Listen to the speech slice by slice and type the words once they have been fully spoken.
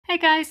Hey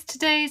guys,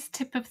 today's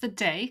tip of the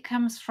day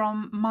comes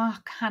from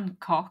Mark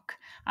Hancock.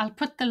 I'll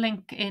put the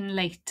link in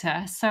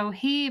later. So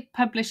he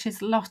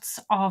publishes lots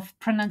of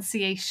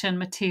pronunciation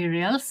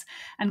materials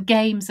and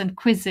games and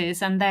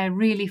quizzes, and they're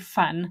really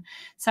fun.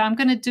 So I'm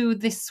going to do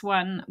this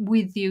one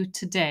with you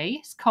today.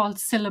 It's called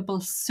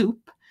Syllable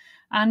Soup,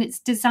 and it's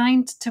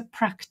designed to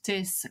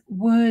practice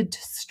word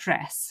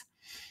stress.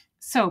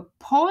 So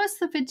pause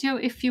the video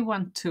if you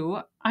want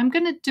to. I'm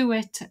going to do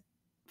it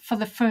for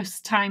the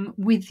first time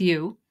with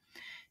you.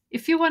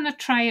 If you want to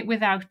try it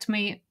without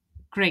me,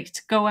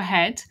 great, go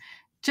ahead.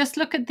 Just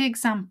look at the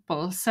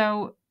example.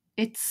 So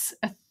it's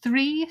a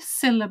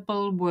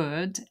 3-syllable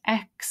word,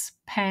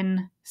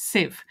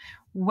 expensive.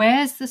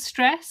 Where's the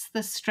stress?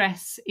 The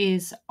stress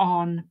is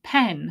on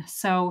pen.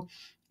 So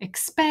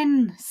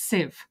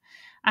expensive.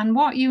 And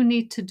what you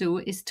need to do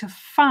is to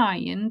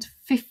find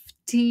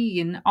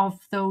 15 of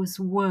those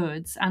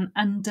words and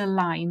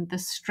underline the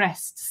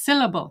stressed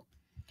syllable.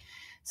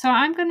 So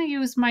I'm going to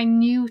use my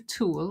new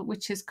tool,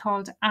 which is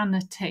called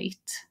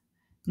Annotate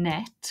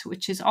Net,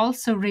 which is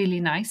also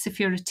really nice if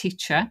you're a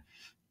teacher.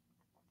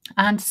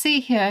 And see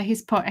here,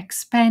 he's put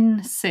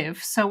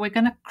expensive. So we're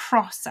going to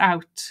cross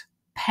out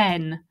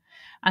pen,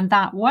 and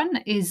that one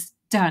is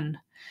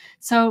done.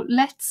 So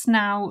let's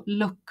now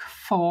look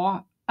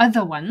for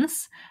other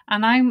ones.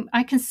 And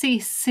I can see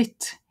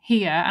sit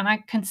here, and I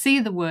can see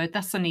the word.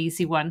 That's an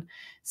easy one.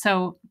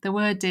 So the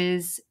word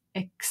is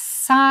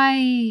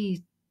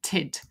excited.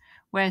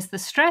 Where's the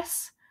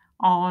stress?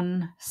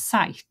 On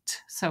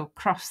sight. So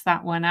cross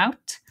that one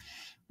out.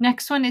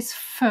 Next one is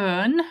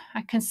fern.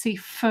 I can see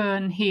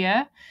fern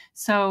here.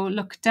 So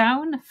look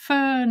down,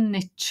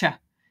 furniture.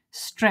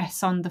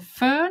 Stress on the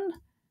fern.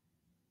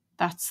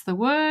 That's the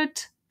word,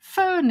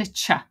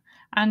 furniture.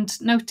 And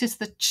notice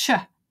the ch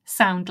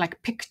sound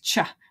like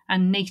picture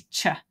and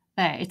nature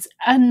there. It's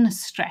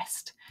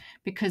unstressed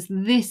because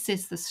this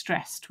is the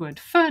stressed word,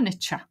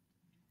 furniture.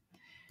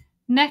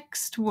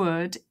 Next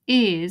word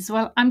is,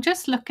 well, I'm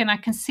just looking, I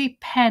can see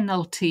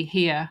penalty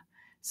here.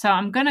 So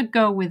I'm going to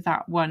go with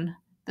that one,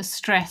 the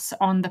stress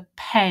on the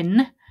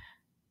pen,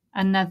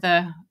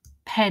 another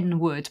pen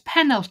word,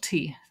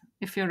 penalty.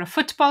 If you're a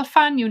football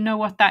fan, you know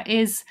what that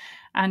is.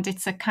 And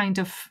it's a kind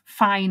of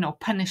fine or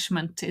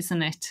punishment,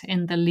 isn't it,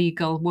 in the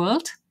legal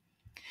world?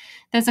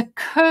 There's a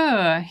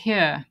cur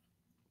here.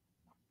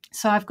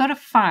 So I've got to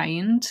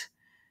find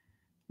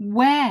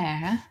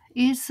where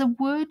is the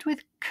word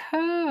with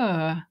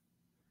cur.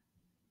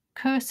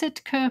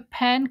 Cursed, cur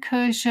pen,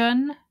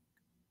 cursion.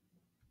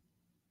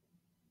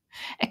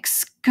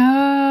 Excursion.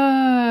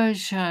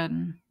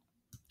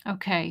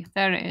 Okay,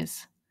 there it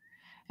is.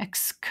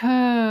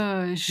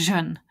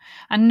 Excursion.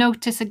 And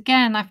notice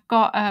again, I've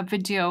got a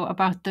video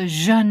about the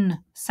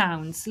jeune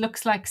sounds.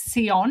 Looks like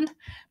Sion,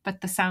 but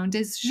the sound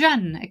is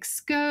jeune.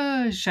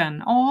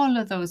 Excursion. All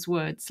of those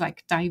words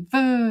like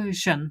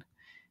diversion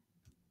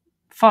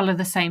follow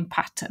the same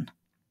pattern.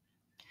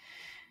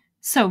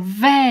 So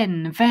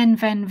ven.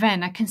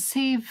 I can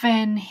see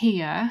ven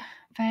here.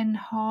 Ven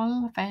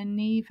hall,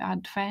 veni,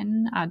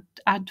 adven,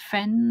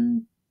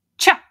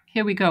 adventure.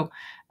 Here we go.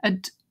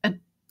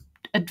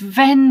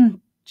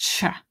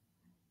 Adventure.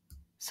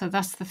 So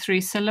that's the 3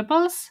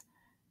 syllables.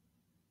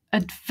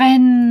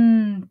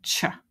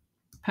 Adventure.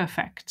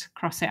 Perfect.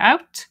 Cross it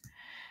out.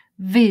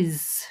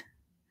 Viz.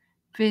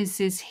 Viz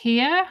is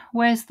here.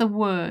 Where's the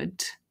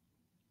word?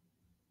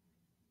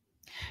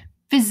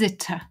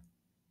 Visitor.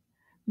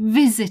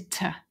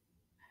 Visitor.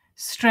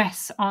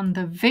 Stress on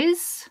the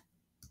viz.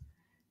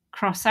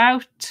 Cross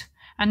out.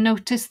 And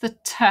notice the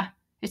t.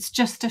 It's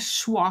just a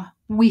schwa,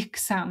 weak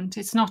sound.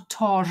 It's not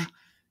tor.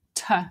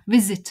 T.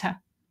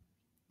 Visitor.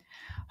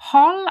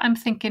 Hol, I'm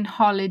thinking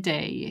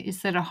holiday.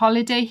 Is there a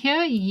holiday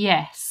here?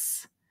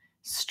 Yes.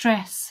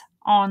 Stress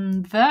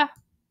on the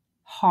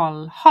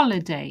hol,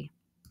 holiday.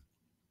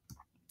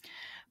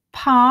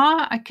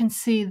 Pa, I can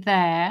see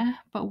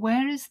there, but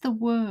where is the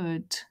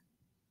word?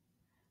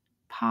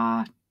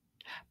 Pa,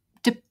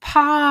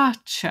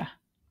 departure.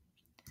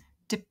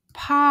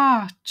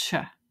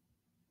 Departure.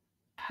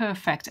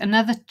 Perfect.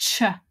 Another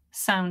ch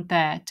sound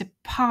there.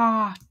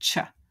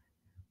 Departure.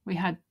 We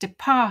had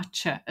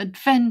departure,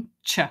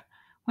 adventure.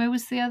 Where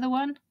was the other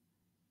one?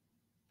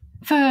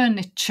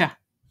 Furniture.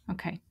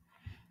 Okay.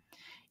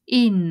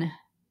 In.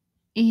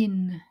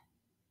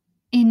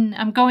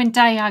 I'm going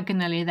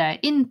diagonally there.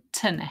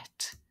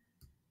 Internet.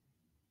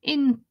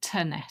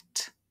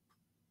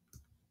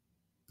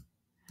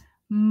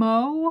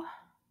 Mow.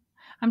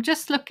 I'm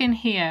just looking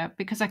here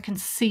because I can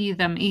see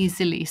them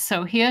easily.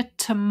 So here,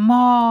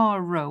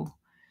 tomorrow.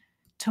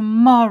 So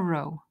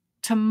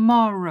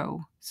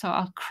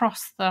I'll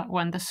cross that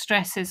one. The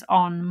stress is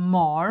on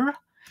more.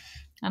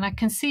 And I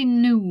can see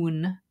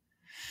noon.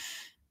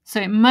 So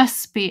it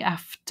must be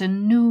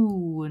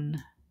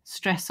afternoon.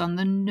 Stress on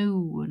the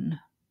noon.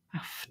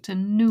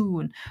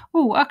 Afternoon.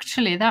 Oh,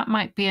 actually, that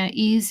might be an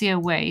easier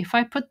way. If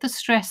I put the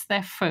stress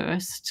there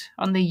first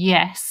on the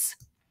yes,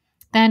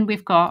 then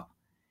we've got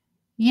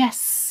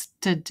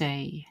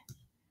yesterday.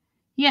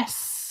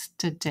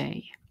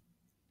 Yesterday.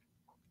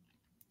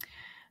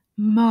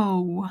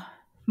 Mow.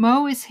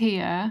 Mo is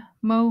here.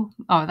 Mo.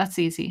 Oh, that's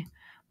easy.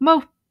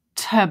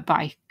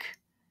 Motorbike.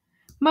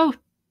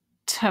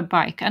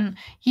 Motorbike. And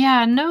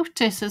yeah,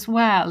 notice as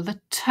well the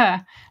t,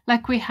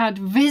 like we had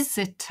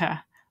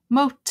visitor.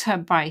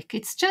 Motorbike.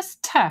 It's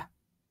just t.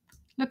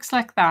 Looks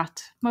like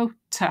that.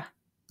 Motor.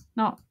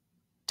 Not.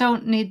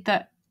 Don't need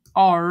the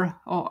or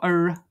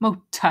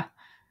motor.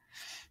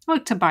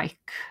 Motorbike.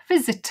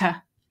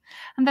 Visitor.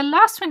 And the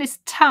last one is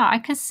ta. I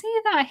can see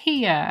that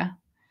here.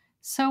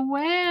 So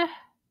where?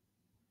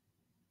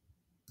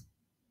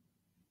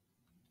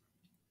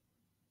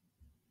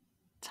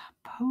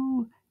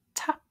 Tapo.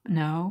 Tap.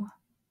 No.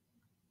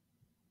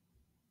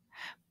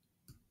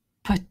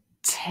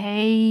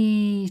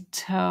 Potato.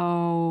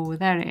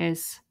 There it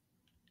is.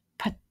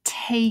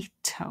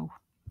 Potato.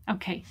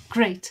 Okay,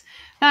 great.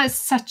 That is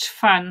such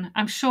fun.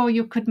 I'm sure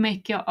you could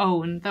make your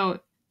own, though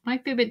it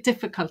might be a bit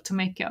difficult to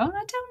make your own.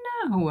 I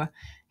don't know.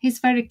 He's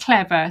very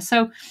clever.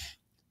 So,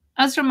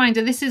 as a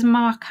reminder, this is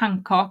Mark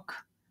Hancock.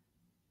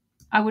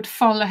 I would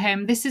follow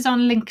him. This is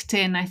on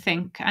LinkedIn, I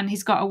think, and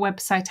he's got a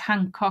website,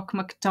 Hancock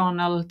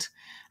MacDonald,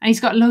 and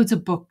he's got loads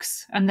of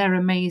books, and they're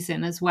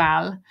amazing as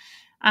well.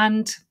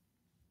 And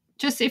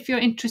just if you're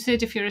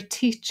interested, if you're a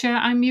teacher,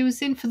 I'm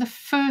using for the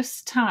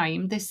first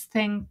time this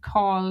thing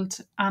called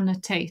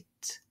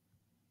Annotate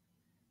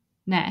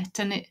Net,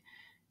 and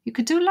you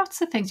could do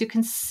lots of things. You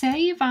can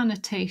save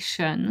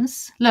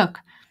annotations. Look,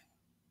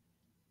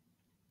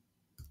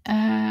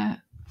 I'll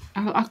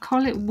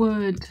call it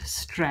word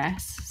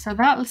stress, so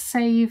that'll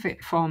save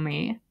it for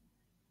me.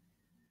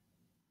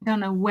 I don't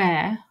know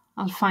where.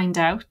 I'll find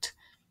out.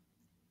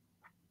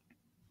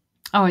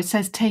 Oh, it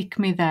says take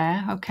me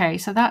there. Okay,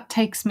 so that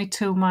takes me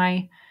to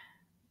my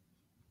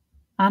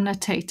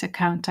Annotate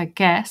account, I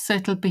guess. So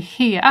it'll be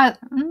here. I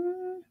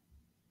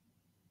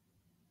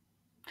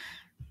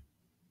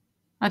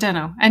don't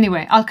know.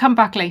 Anyway, I'll come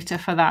back later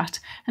for that.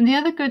 And the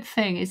other good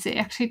thing is it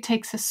actually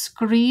takes a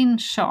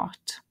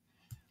screenshot.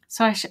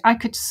 So I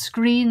could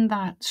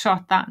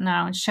screenshot that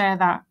now and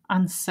share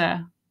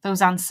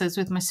those answers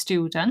with my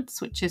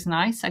students, which is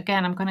nice.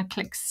 Again, I'm going to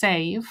click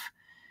save.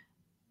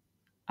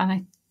 And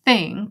I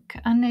think,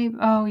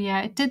 oh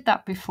yeah, it did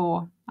that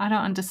before. I don't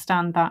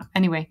understand that.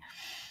 Anyway,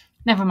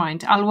 never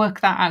mind. I'll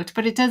work that out.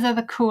 But it does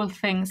other cool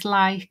things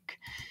like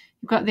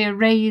you've got the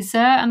eraser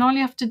and all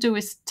you have to do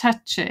is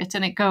touch it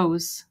and it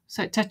goes.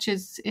 So it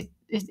touches,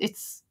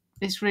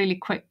 it's really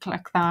quick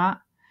like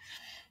that.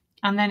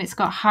 And then it's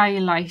got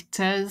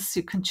highlighters.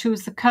 You can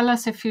choose the colour.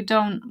 So if you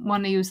don't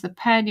want to use the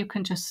pen, you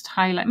can just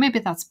highlight. Maybe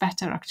that's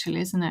better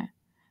actually, isn't it?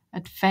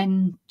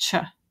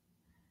 Adventure.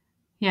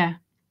 Yeah.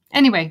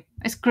 Anyway,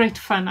 it's great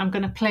fun. I'm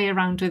going to play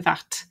around with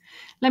that.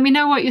 Let me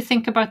know what you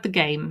think about the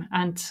game.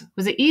 And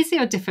was it easy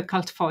or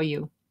difficult for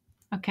you?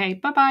 Okay,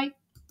 bye-bye.